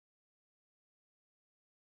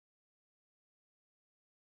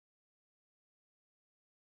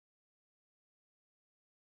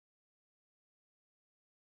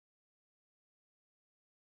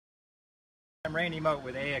Mote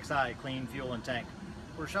with AXI Clean Fuel and Tank.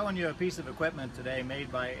 We're showing you a piece of equipment today made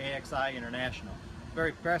by AXI International.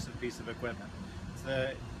 Very impressive piece of equipment. It's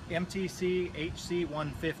the MTC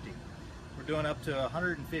HC-150. We're doing up to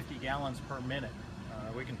 150 gallons per minute.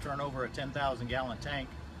 We can turn over a 10,000 gallon tank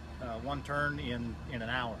one turn in an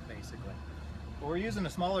hour basically. But we're using a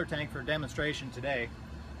smaller tank for demonstration today.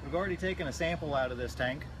 We've already taken a sample out of this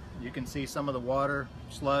tank. You can see some of the water,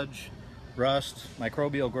 sludge, rust,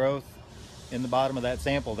 microbial growth in the bottom of that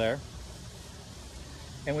sample there.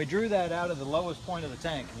 And we drew that out of the lowest point of the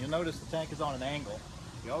tank. And you'll notice the tank is on an angle.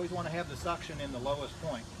 You always want to have the suction in the lowest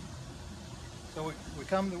point. So we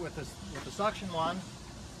come with the suction one,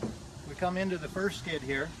 we come into the first skid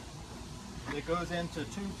here. It goes into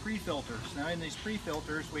two pre-filters. Now in these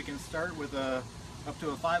pre-filters we can start with up to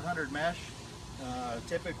a 500 mesh,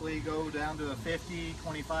 typically go down to a 50,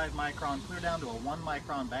 25 micron, clear down to a 1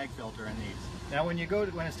 micron bag filter in these. Now when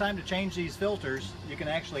it's time to change these filters, you can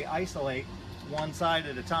actually isolate one side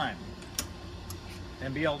at a time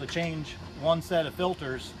and be able to change one set of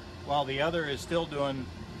filters while the other is still doing,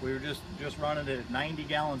 we were just running it at 90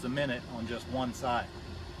 gallons a minute on just one side.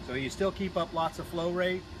 So you still keep up lots of flow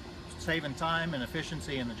rate, saving time and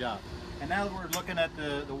efficiency in the job. And now that we're looking at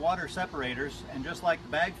the water separators, and just like the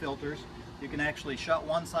bag filters, you can actually shut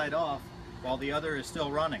one side off while the other is still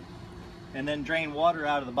running, and then drain water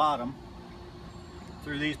out of the bottom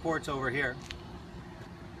through these ports over here.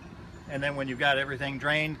 And then when you've got everything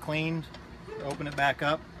drained, cleaned, open it back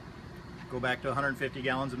up, go back to 150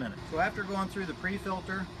 gallons a minute. So after going through the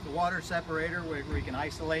pre-filter, the water separator where we can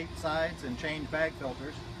isolate sides and change bag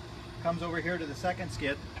filters, comes over here to the second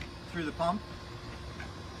skid, through the pump,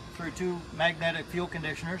 through two magnetic fuel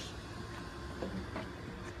conditioners.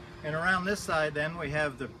 And around this side then we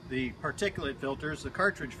have the particulate filters, the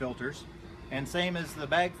cartridge filters. And same as the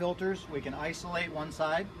bag filters, we can isolate one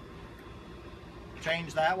side,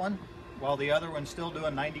 change that one, while the other one's still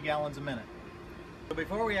doing 90 gallons a minute. So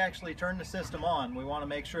before we actually turn the system on, we want to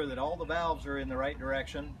make sure that all the valves are in the right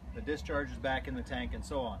direction, the discharge is back in the tank, and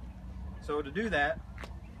so on. So to do that,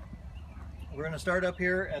 we're going to start up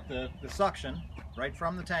here at the suction, right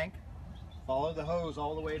from the tank, follow the hose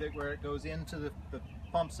all the way to where it goes into the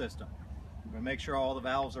pump system. We're going to make sure all the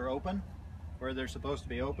valves are open where they're supposed to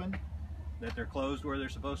be open, that they're closed where they're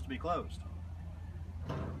supposed to be closed.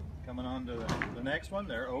 Coming on to the next one,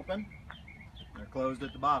 they're open, they're closed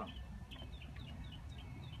at the bottom.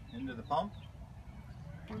 Into the pump,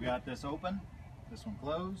 we've got this open, this one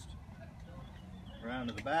closed, around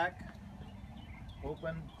to the back,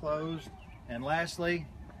 open, closed, and lastly,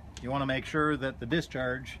 you want to make sure that the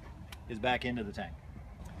discharge is back into the tank.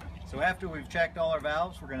 So after we've checked all our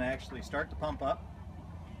valves, we're going to actually start the pump up.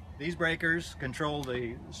 These breakers control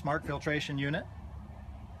the smart filtration unit,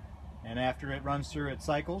 and after it runs through its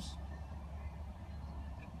cycles,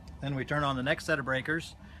 then we turn on the next set of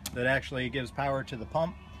breakers that actually gives power to the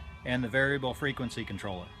pump and the variable frequency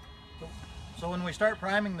controller. So when we start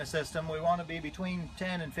priming the system, we want to be between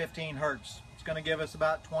 10 and 15 hertz. It's going to give us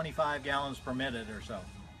about 25 gallons per minute or so.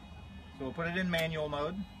 So we'll put it in manual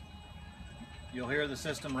mode. You'll hear the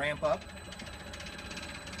system ramp up.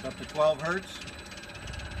 It's up to 12 hertz.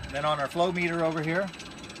 Then on our flow meter over here,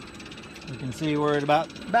 you can see we're at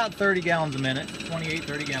about 30 gallons a minute, 28,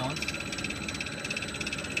 30 gallons.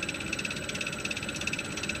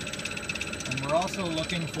 And we're also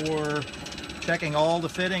looking for checking all the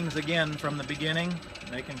fittings again from the beginning,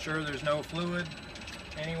 making sure there's no fluid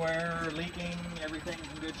anywhere leaking, everything's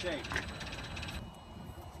in good shape.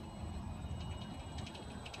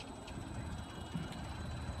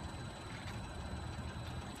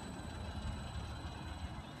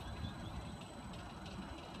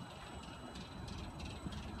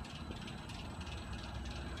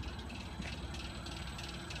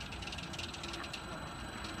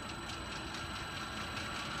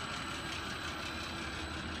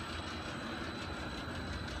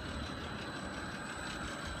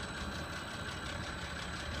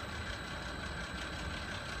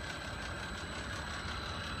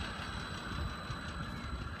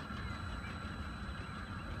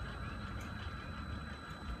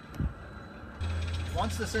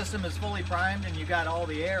 Once the system is fully primed and you got all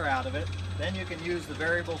the air out of it, then you can use the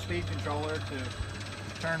variable speed controller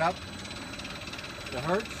to turn up the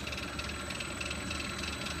hertz.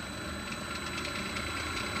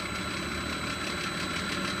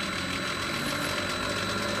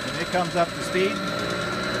 And it comes up to speed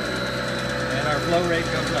and our flow rate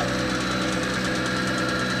goes up.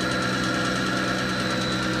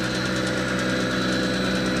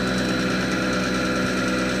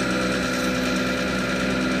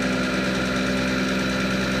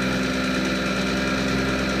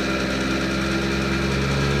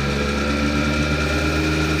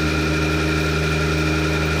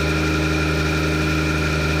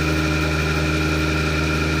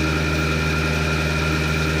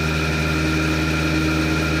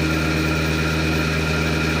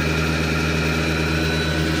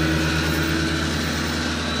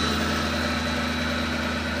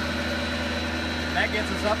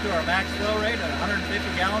 us up to our max flow rate at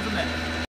 150 gallons a minute.